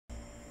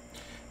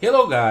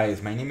Hello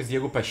guys, my name is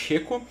Diego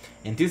Pacheco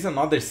and this is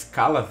another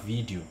Scala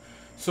video.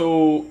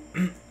 So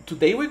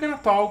today we're gonna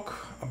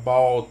talk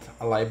about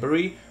a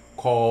library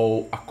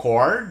called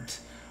Accord.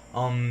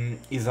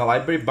 It's a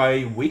library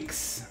by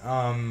Wix,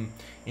 and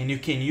you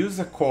can use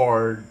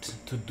Accord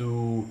to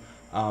do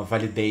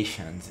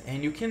validations,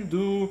 and you can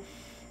do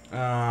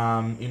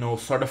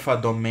sort of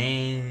a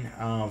domain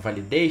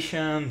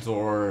validations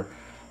or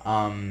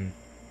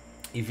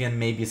even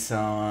maybe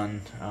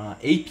some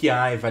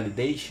API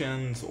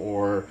validations,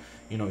 or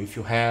if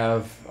you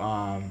have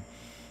a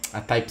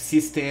type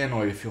system,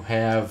 or if you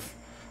have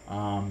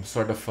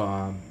sort of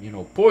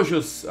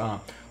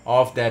POJOs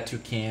of that, you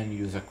can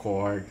use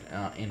Accord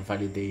and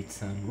validate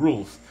some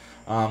rules.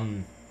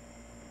 In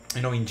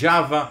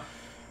Java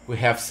we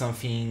have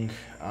something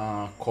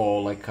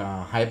called like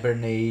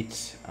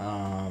Hibernate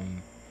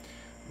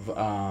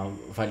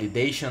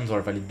validations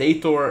or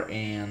validator,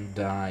 and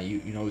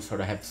you sort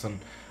of have some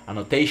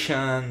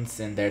annotations,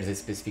 and there's a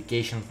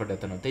specification for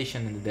that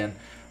annotation, and then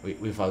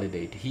we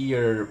validate.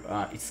 Here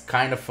it's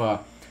kind of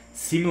a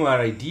similar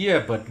idea,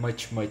 but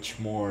much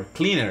more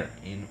cleaner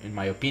in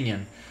my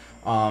opinion.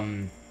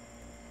 Let's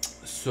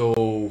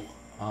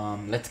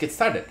get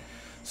started.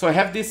 So I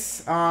have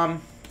this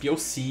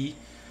POC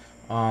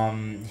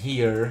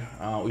here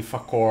with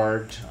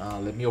Accord.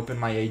 Let me open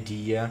my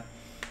idea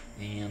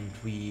and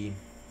we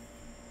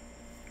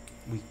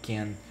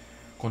can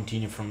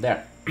continue from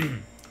there.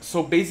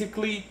 So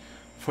basically,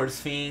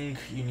 first thing,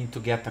 you need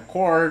to get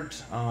Accord.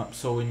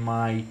 So in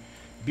my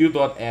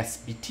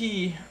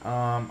build.sbt,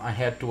 I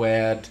had to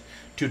add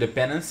two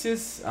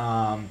dependencies.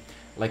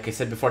 Like I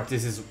said before,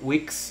 this is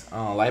Wix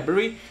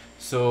library,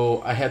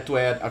 so I had to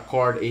add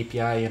Accord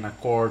API and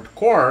Accord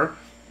core,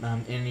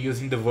 and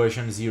using the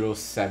version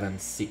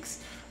 0.7.6.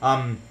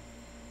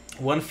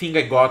 One thing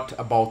I got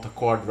about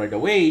Accord right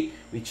away,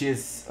 which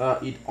is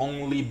it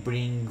only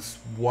brings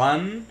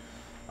one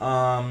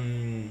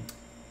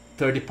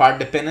third-party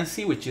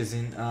dependency, which is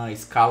in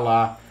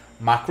Scala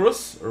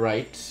macros,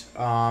 right?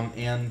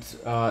 And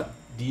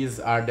these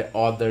are the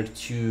other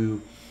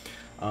two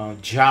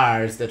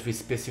jars that we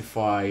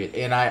specified.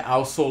 And I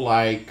also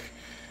like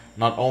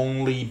not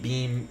only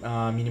being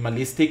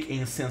minimalistic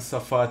in sense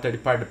of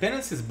third-party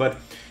dependencies, but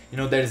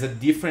there's a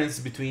difference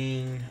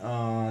between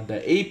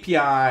the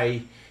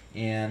API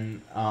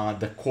and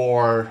the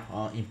core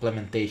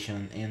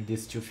implementation, and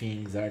these two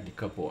things are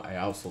decoupled. I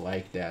also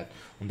like that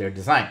on their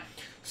design.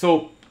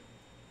 So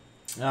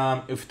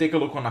if we take a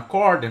look on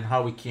Accord and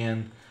how we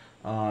can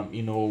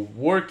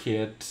work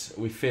it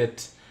with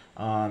it,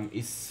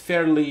 it's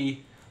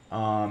fairly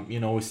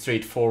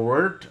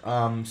straightforward.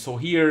 So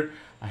here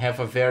I have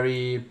a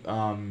very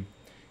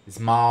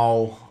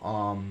small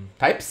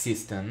type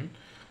system,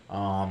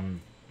 or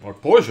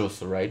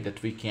POJOs, right,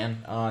 that we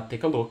can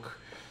take a look.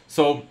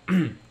 So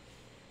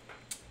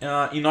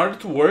in order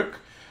to work,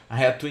 I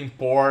had to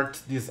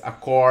import this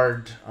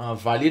Accord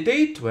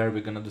validate, where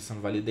we're gonna do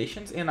some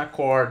validations, and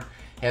Accord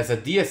has a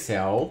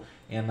DSL,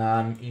 and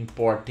I'm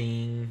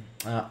importing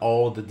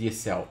all the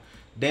DSL.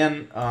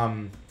 Then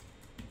I'm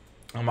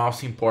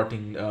also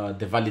importing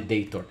the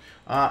validator.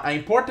 I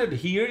imported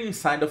here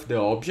inside of the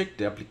object,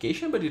 the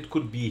application, but it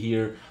could be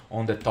here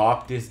on the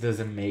top. This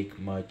doesn't make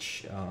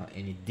much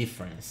any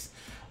difference.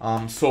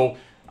 So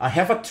I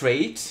have a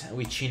trait,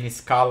 which in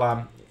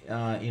Scala,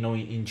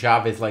 in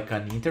Java is like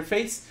an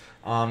interface,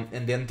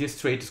 and then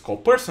this trait is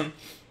called person.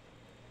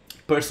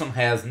 Person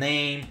has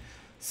name,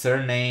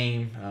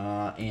 surname,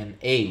 and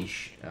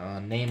age.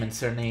 Name and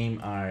surname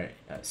are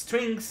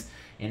strings,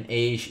 and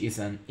age is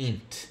an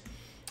int.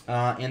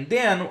 And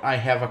then I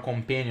have a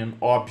companion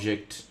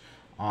object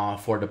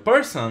for the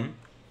person,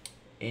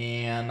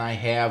 and I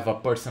have a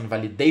person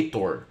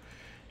validator.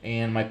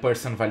 And my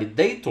person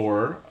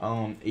validator,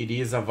 it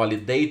is a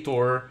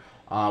validator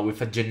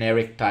with a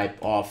generic type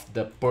of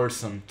the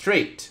person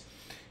trait.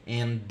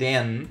 And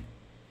then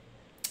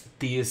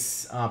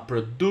this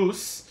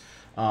produce,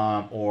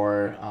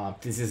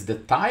 this is the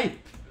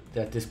type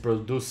that is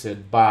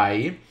produced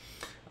by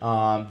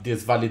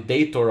this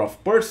validator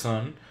of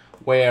person,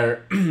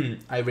 where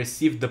I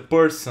receive the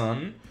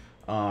person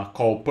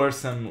called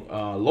person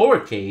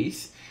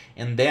lowercase,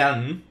 and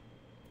then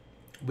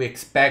we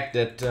expect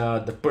that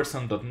the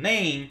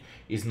person.name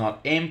is not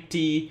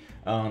empty,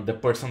 the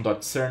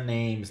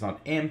person.surname is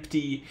not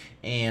empty,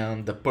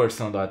 and the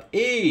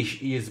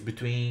person.age is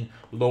between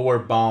lower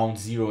bound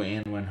 0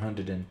 and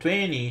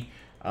 120.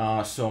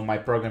 So my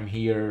program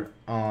here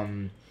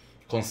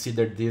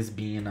considered this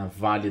being a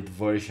valid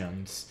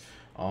versions,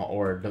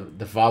 or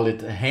the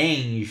valid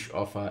range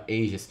of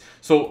ages.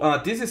 So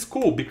this is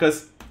cool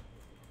because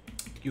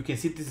you can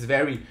see this is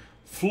very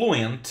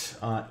fluent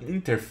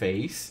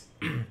interface,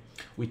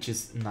 which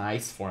is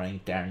nice for an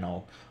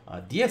internal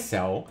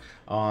DSL,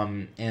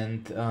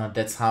 and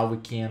that's how we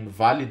can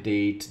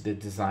validate the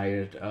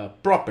desired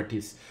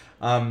properties.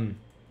 Of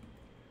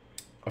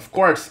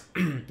course,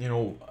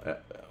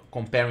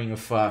 comparing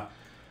with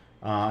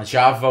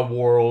Java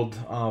world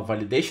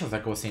validations,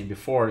 like I was saying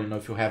before,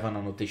 if you have an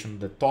annotation at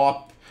the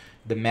top,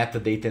 the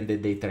metadata and the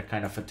data are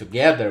kind of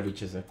together,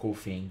 which is a cool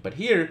thing. But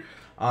here,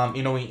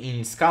 you know,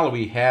 in Scala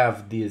we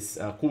have this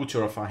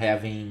culture of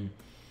having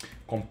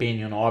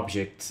companion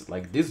objects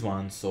like this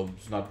one, so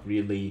it's not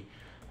really,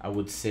 I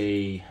would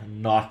say,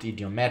 not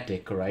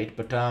idiomatic, right?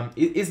 But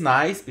it is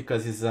nice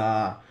because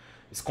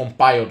it's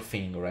compiled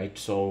thing, right?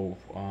 So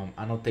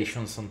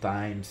annotation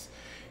sometimes,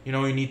 you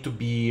know, you need to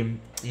be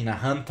in a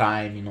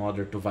runtime in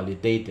order to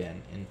validate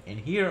them, and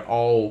here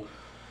all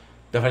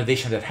the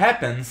validation that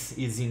happens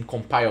is in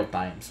compile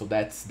time, so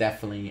that's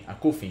definitely a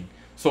cool thing.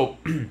 So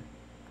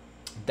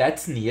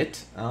that's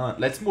neat.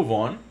 Let's move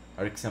on.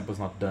 Our example is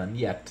not done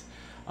yet.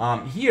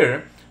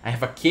 Here I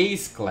have a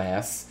case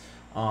class.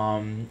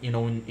 You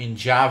know, in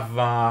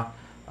Java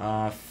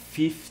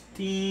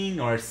 15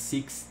 or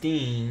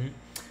 16,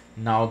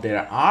 now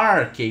there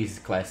are case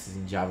classes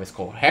in Java. It's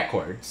called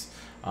records.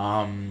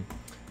 But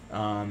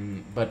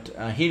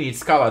here in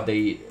Scala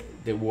they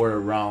were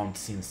around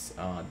since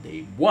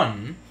day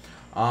one.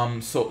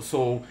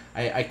 So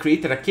I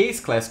created a case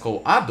class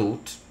called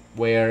adult,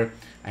 where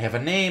I have a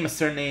name, a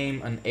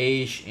surname, an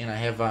age, and I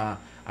have a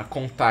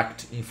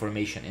contact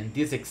information, and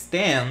this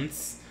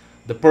extends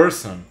the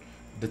person,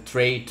 the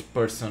trait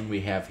person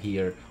we have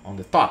here on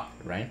the top,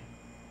 right?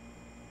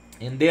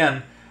 And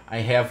then I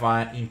have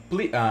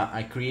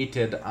I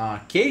created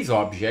a case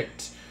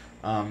object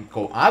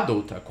called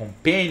adult, a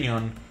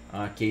companion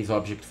case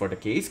object for the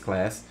case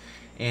class,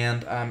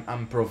 and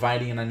I'm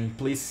providing an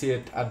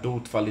implicit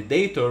adult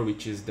validator,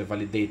 which is the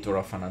validator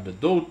of an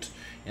adult,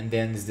 and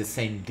then it's the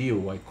same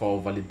deal. I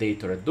call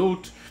validator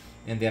adult,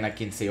 and then I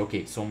can say,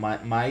 okay, so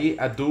my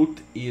adult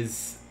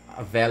is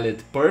a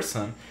valid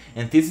person,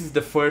 and this is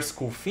the first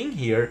cool thing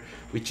here,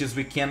 which is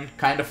we can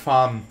kind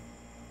of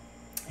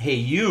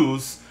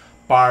use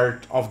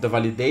part of the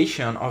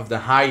validation of the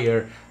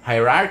higher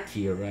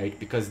hierarchy, right?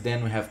 Because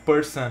then we have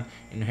person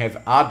and we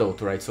have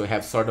adult, right? So we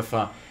have sort of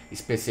a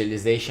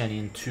specialization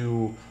in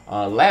two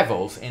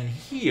levels, and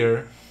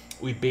here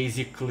we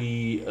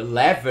basically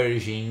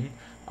leveraging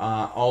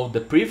all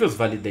the previous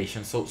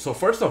validation. So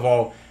first of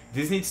all,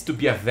 this needs to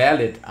be a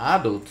valid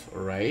adult,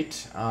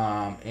 right?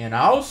 And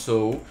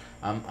also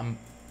I'm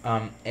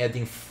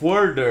adding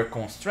further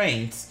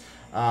constraints.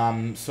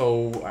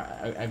 So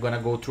I'm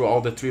gonna go through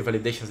all the three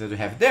validations that we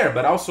have there,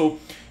 but also,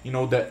 you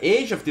know, the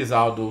age of this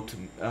adult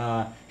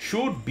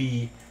should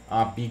be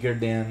bigger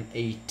than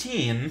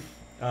 18,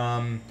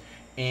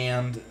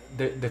 and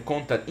the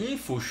contact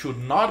info should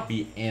not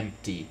be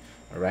empty,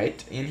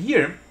 right? And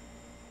here,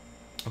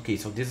 okay,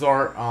 so these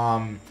are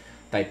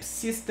type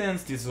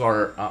systems, these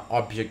are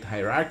object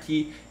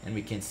hierarchy, and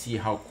we can see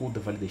how cool the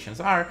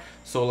validations are.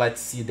 So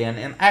let's see then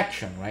in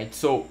action, right?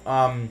 So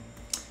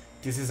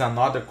this is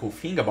another cool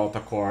thing about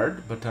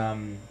Accord, but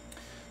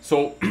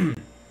so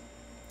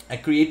I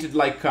created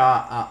like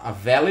a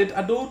valid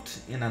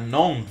adult and a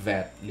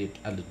non-valid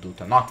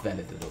adult, a not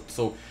valid adult.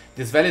 So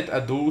this valid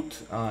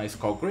adult is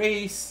called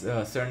Grace,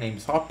 surname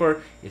is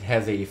Hopper, it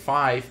has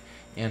 85,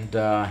 and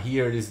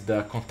here is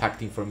the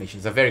contact information.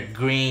 It's a very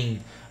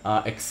green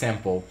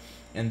example.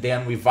 And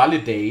then we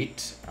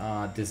validate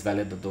this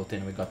valid adult,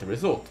 and we got the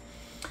result.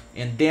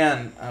 And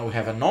then we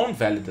have a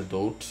non-valid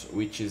adult,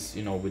 which is,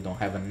 you know, we don't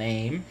have a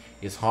name,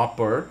 is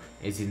Hopper,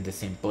 is in the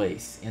same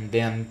place. And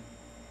then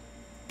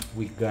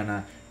we're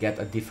gonna get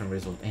a different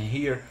result. And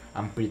here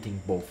I'm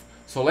printing both.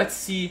 So let's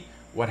see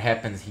what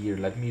happens here.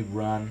 Let me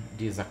run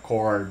this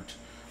Accord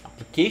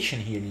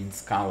application here in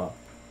Scala.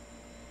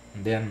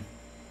 And then,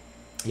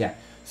 yeah,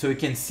 so you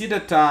can see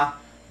that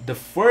the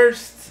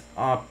first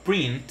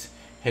print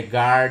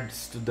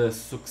regards to the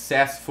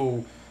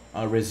successful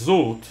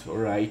result,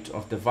 right,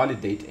 of the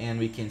validate, and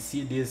we can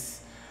see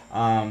this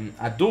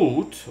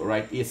adult,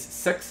 right, is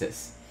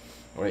success,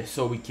 right?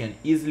 So we can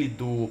easily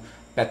do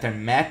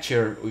pattern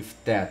matcher with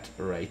that,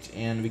 right?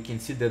 And we can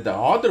see that the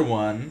other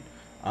one,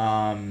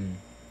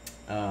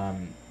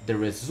 the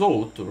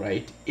result,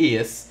 right,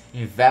 is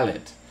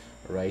invalid,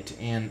 right?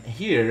 And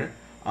here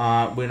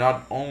we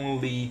not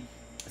only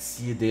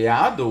see the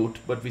adult,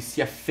 but we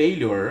see a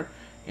failure,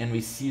 and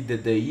we see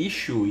that the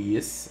issue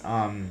is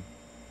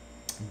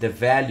the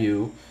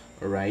value,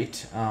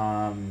 right?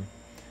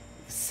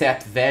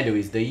 Set value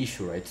is the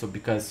issue, right? So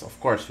because of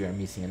course we are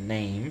missing a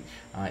name,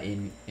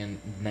 and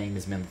name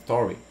is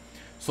mandatory.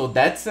 So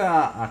that's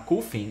a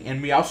cool thing.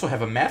 And we also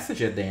have a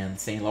message at the end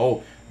saying,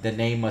 oh, the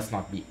name must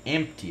not be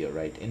empty,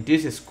 right? And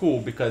this is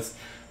cool because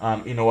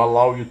you know,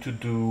 allow you to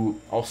do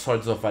all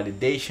sorts of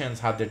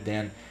validations rather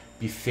than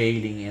be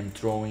failing and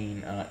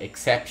throwing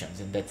exceptions.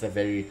 And that's a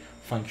very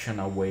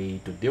functional way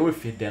to deal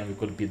with it. Then we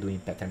could be doing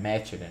pattern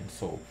matching, and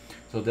so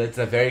that's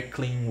a very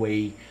clean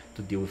way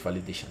to deal with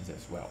validations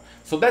as well.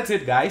 So that's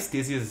it, guys.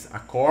 This is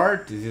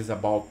Accord. This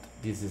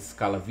is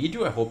Scala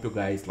video. I hope you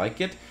guys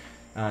like it.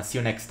 See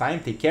you next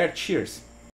time. Take care. Cheers.